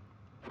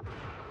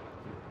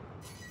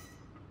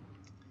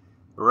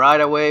 Right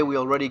away, we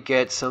already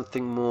get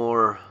something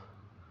more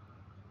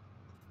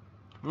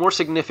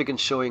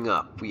significant showing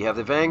up. We have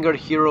the Vanguard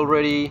here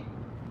already.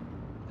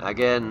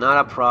 Again, not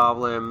a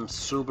problem.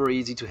 Super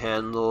easy to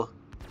handle.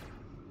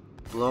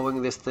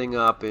 Blowing this thing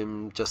up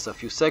in just a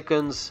few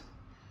seconds.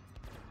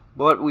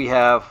 But we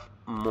have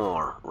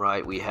more,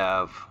 right? We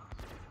have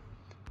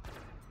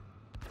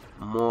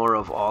more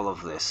of all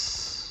of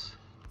this.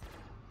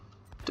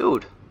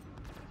 Dude.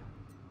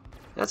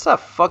 That's a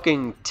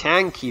fucking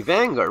tanky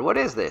Vanguard. What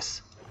is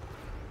this?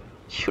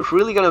 You're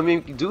really gonna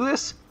make me do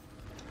this?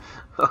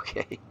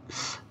 Okay,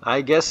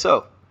 I guess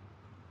so.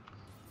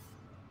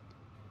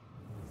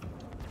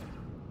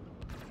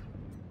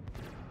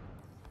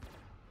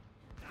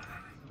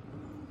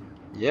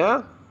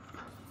 Yeah?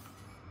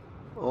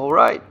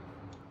 Alright.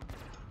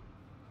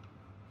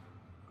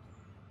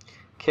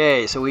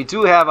 Okay, so we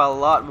do have a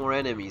lot more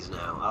enemies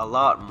now. A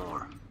lot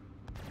more.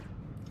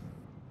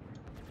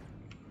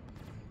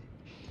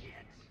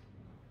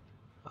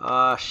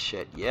 Ah,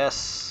 shit.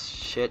 Yes,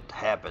 shit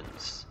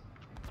happens.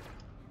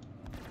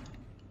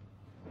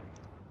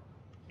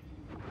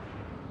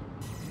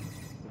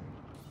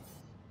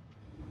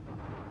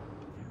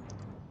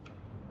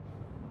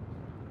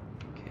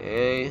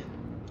 Okay.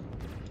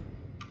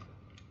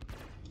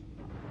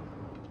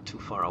 Too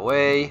far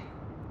away.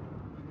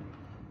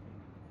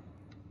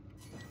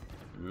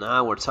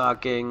 Now we're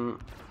talking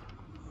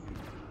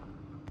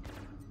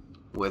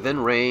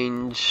within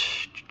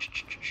range.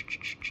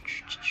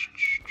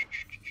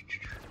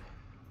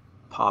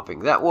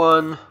 Popping that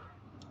one.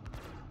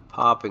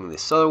 Popping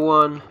this other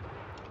one.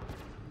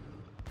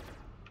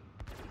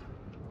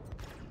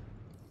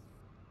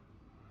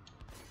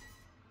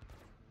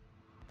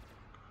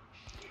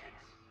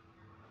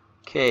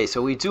 Okay,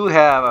 so we do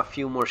have a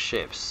few more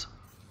ships.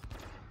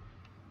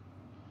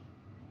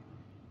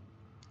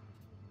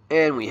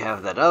 And we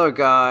have that other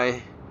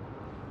guy,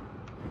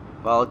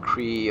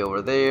 Valkyrie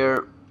over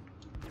there.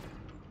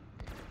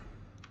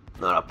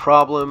 Not a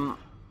problem.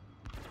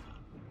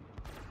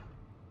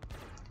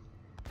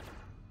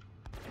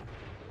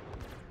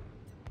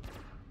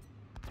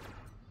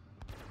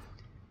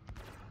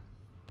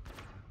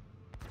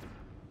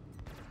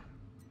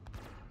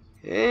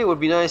 Hey, it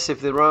would be nice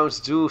if the rounds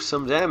do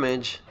some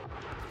damage.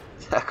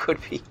 That could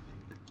be.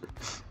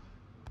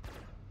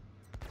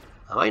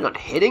 Am I not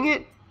hitting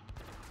it?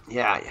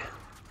 Yeah.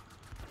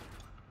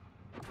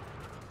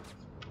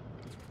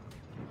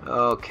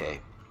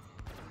 Okay.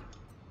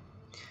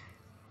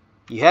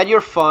 You had your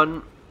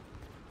fun.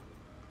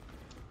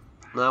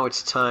 Now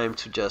it's time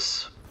to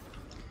just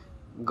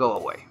go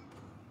away.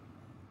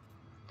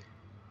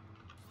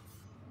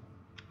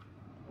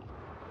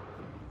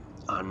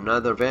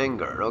 Another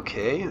Vanguard.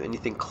 Okay.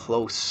 Anything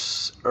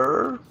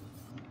closer?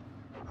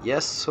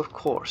 Yes, of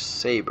course.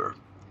 Saber.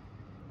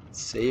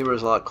 Saber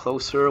is a lot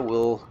closer.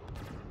 We'll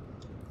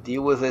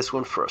deal with this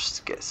one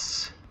first,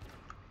 guess.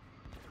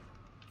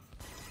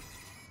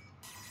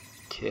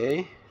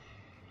 Okay.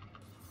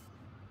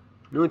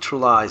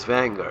 Neutralize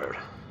Vanguard.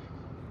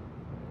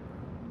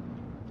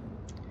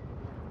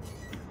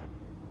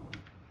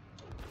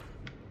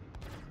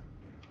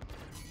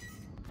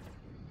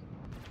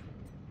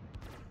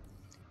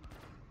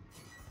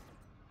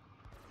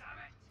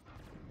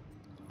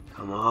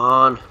 Come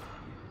on.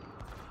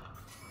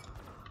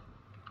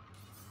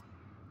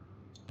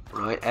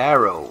 Right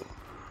arrow.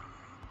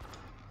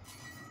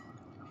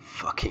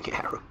 Fucking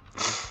arrow.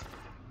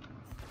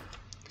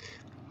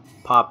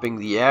 Popping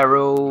the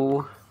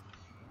arrow.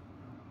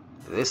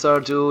 This our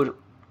dude.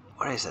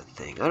 What is that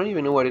thing? I don't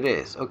even know what it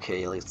is.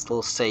 Okay, it's a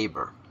little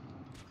saber.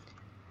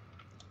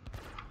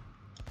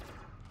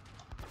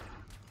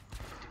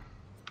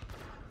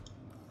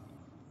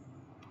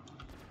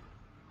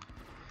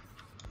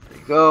 There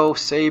you go,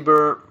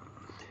 saber.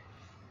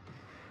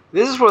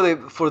 This is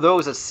for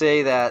those that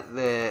say that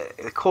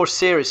the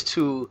Corsair is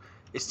too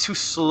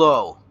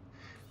slow.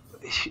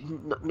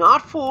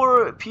 Not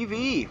for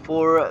PvE,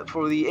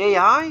 for the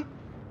AI.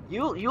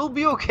 You'll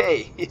be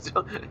okay.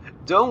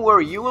 Don't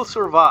worry, you will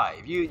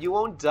survive. You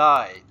won't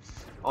die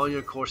on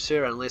your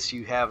Corsair unless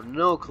you have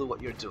no clue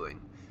what you're doing.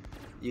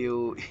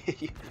 You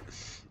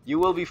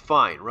will be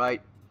fine,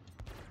 right?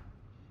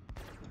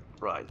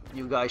 Right.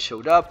 New guy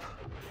showed up.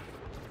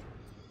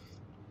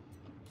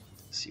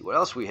 Let's see what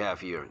else we have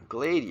here.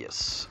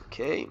 Gladius.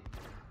 Okay.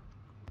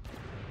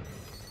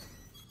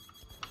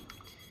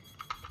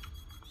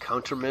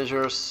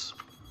 Countermeasures.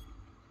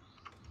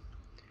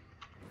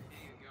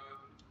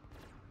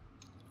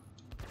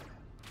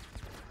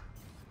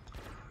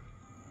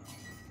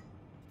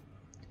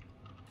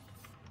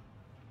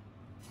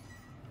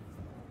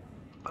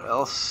 What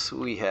else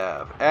we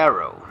have?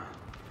 Arrow.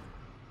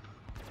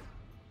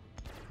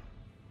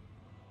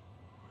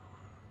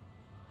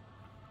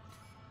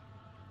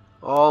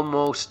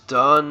 Almost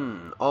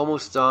done.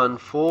 Almost done.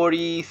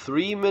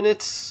 43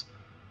 minutes.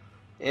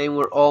 And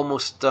we're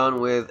almost done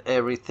with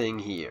everything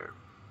here.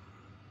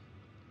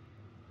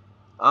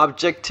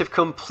 Objective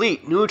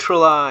complete.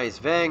 Neutralize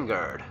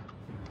Vanguard.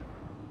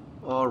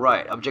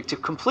 Alright.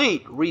 Objective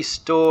complete.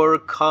 Restore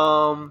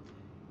calm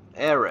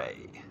array.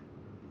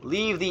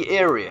 Leave the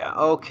area.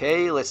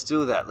 Okay, let's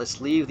do that.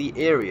 Let's leave the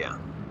area.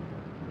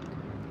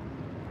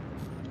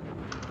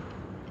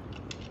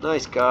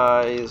 Nice,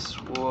 guys.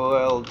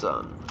 Well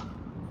done.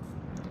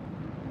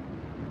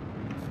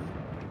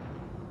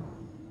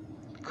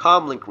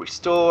 Comlink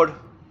restored.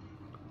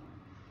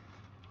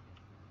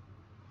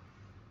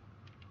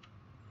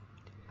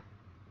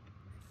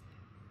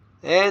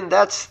 And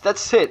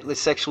that's it.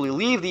 Let's actually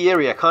leave the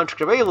area.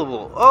 Contract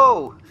available.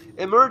 Oh,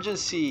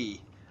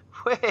 emergency.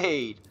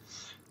 Wait.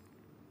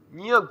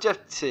 New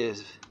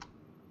objective.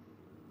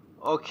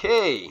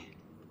 Okay.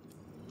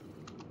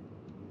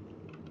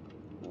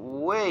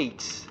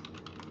 Wait.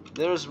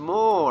 There's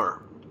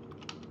more.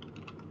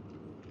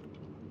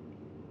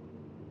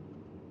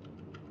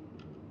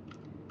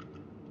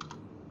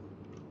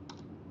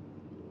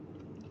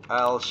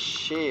 I'll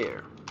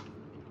share.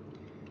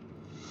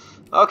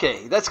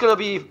 Okay, that's gonna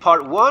be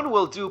part 1.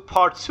 We'll do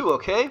part 2,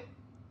 okay?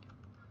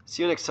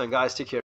 See you next time, guys. Take care.